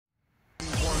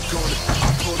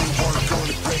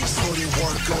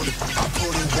on it. I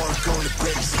put in work on it,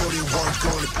 baby. Put in work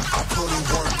on it. I put in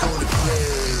work on it,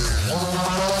 baby. I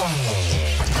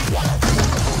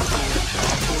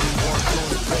put in work on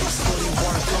it, baby. Put in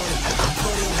work on it. I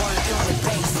put in work on it,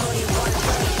 baby. Put in work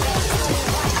on it, baby.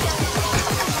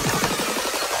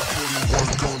 I put in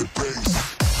work on it, baby.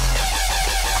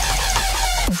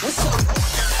 What's up?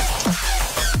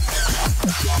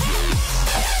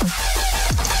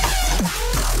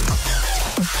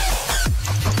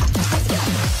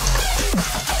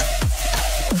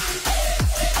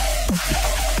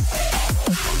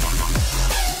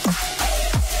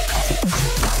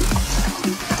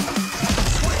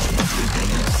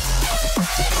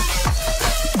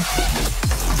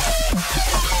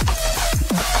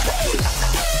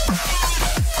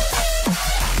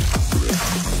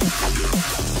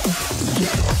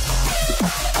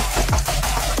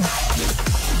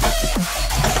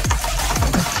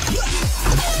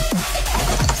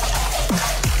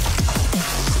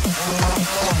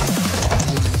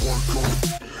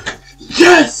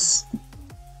 Yes!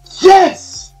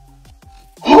 Yes!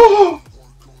 Oh!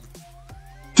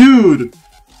 Dude!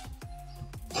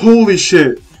 Holy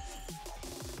shit!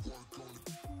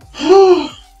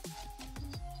 Oh!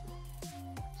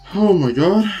 Oh my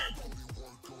god!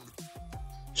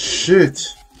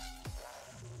 Shit!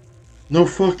 No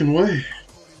fucking way!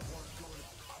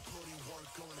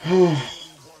 Oh!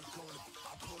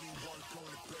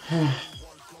 Oh,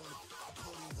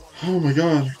 oh my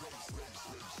god!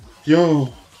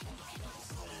 Yo,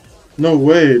 no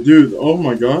way, dude. Oh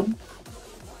my god,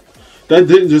 that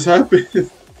didn't just happen.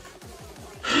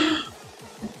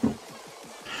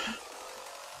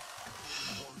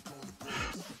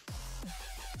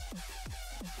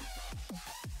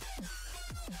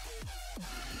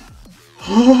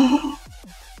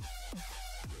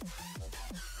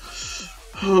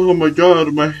 Oh my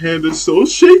god, my hand is so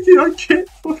shaky. I can't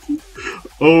fucking.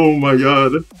 Oh my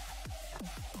god.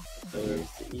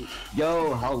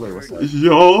 Yo, Howler, what's up?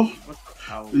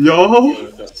 Yo,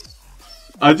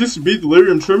 I just beat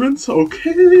Delirium Tremens.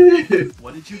 Okay.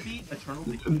 What did you beat? Eternal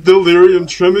Delirium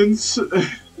Tremens.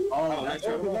 Oh, that's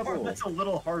a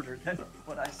little harder than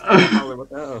what I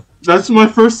said. That's my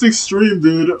first extreme,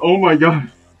 dude. Oh my god.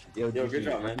 Yo, good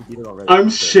job, man. I'm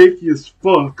shaky as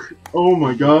fuck. Oh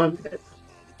my god.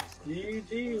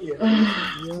 GG. Oh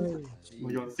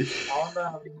my god.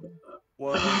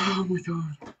 What? Oh my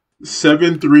god.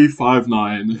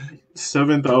 7359.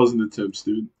 7,000 attempts,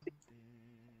 dude.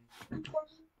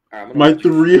 My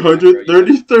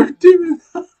 333rd team.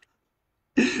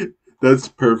 That's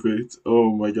perfect.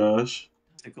 Oh my gosh.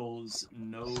 Tickles,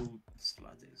 no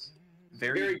slates.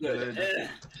 Very good.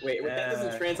 Wait, that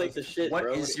doesn't translate to shit, What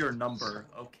bro. is your number?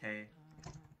 Okay.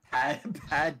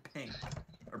 Pad pink.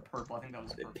 Or purple, I think that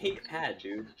was purple. Pink pad,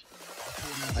 dude.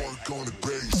 Work on the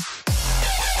bass.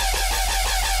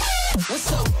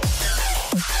 What's up?